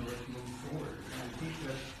 and let's move forward. And I think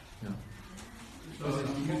that's. So I'm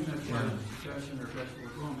hoping that's part of the discussion, or that's where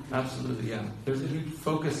we're going. Absolutely, yeah. There's a huge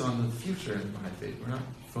focus on the future in Baha'i faith. We're not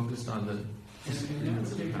focused on the. And that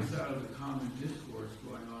would take us out of the common discourse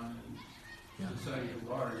going on in society at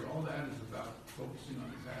large. All that is about focusing on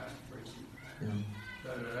the past, breaking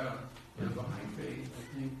But Baha'i faith,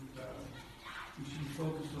 I think we should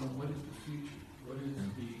focus on what is the future, what is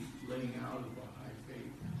the laying out of Baha'i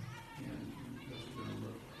faith, and what's it going to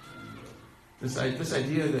look like. This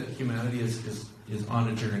idea that humanity is on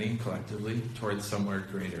a journey collectively towards somewhere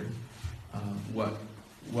greater,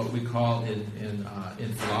 what we call in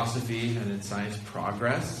philosophy and in science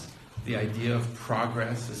progress. The idea of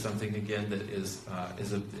progress is something again that is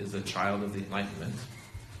a child of the Enlightenment.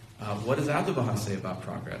 What does Abdu'l-Baha say about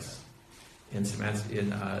progress? In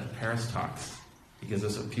Paris Talks, he gives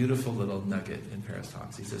us a beautiful little nugget in Paris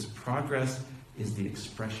Talks. He says, progress is the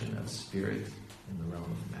expression of spirit in the realm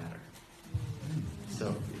of matter.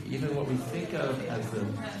 So even what we think of as the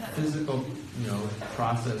physical,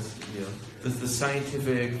 process, the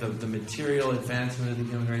scientific, the material advancement of the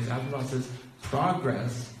human race, Abdu'l-Baha says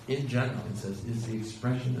progress in general, he says, is the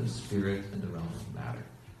expression of spirit in the realm of matter.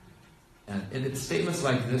 And it's statements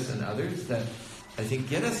like this and others that I think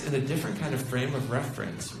get us in a different kind of frame of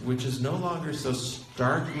reference, which is no longer so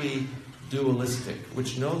starkly dualistic,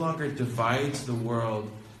 which no longer divides the world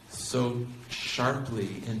so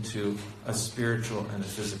sharply into a spiritual and a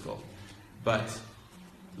physical. But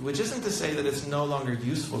which isn't to say that it's no longer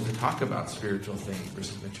useful to talk about spiritual things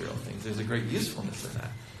versus material things. There's a great usefulness in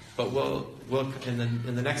that. But we'll in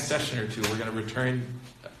the next session or two, we're going to return,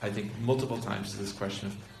 I think, multiple times to this question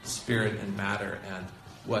of spirit and matter and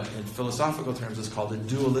what in philosophical terms is called a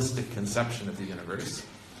dualistic conception of the universe.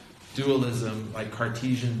 Dualism, like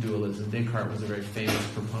Cartesian dualism, Descartes was a very famous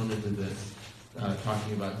proponent of this,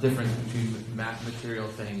 talking about difference between material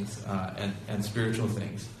things and spiritual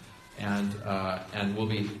things. And we'll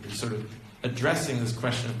be sort of addressing this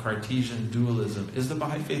question of Cartesian dualism. Is the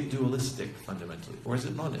Baha'i faith dualistic fundamentally, or is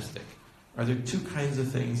it monistic? Are there two kinds of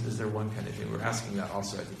things? Is there one kind of thing? We're asking that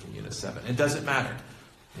also, I think, in Unit 7. It doesn't matter.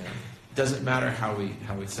 It doesn't matter how we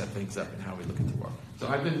set things up and how we look at the world. So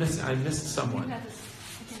I missed someone.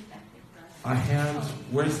 A hand.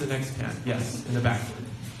 Where's the next hand? Yes, in the back.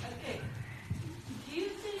 Okay. Do you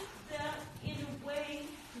think that, in a way,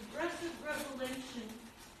 progressive revelation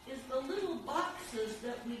is the little boxes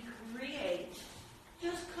that we create?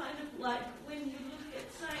 Just kind of like when you look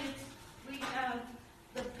at science, we have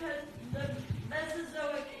the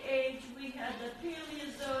Mesozoic age, we have the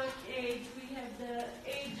Paleozoic age, we have the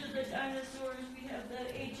age of the dinosaurs, we have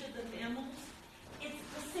the age of the mammals. It's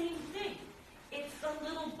the same thing. It's the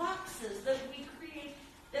little boxes that we create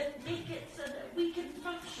that make it so that we can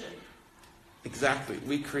function. exactly.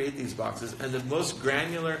 We create these boxes, and the most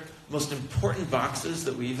granular, most important boxes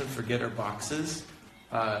that we even forget are boxes,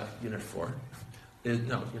 unit 4,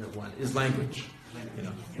 unit 1, is language.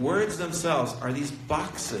 Words themselves are these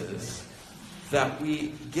boxes that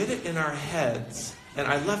we get it in our heads. And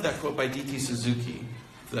I love that quote by D.T. Suzuki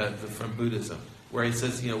from Buddhism, where he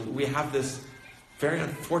says, we have this very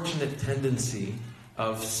unfortunate tendency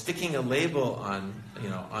of sticking a label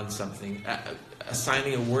on something,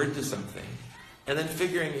 assigning a word to something, and then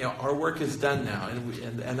figuring, our work is done now,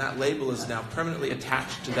 and that label is now permanently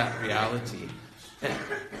attached to that reality. And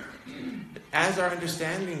as our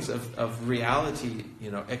understandings of reality,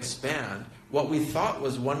 expand, what we thought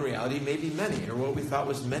was one reality may be many, or what we thought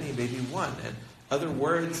was many may be one. And other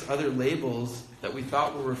words, other labels that we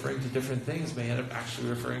thought were referring to different things may end up actually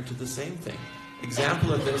referring to the same thing.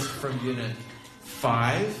 Example of this from Unit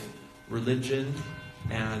 5, religion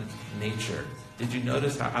and nature. Did you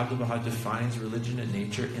notice how Abdu'l-Baha defines religion and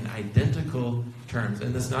nature in identical terms?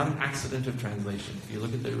 And this is not an accident of translation. If you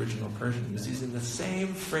look at the original Persian, he's using the same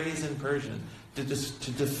phrase in Persian to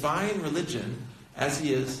define religion as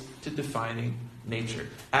he is to defining nature,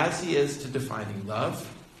 as he is to defining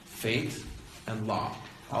love, faith, and law.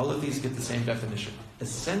 All of these get the same definition.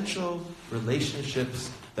 Essential relationships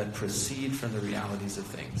that proceed from the realities of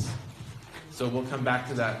things. So we'll come back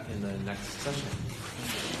to that in the next session.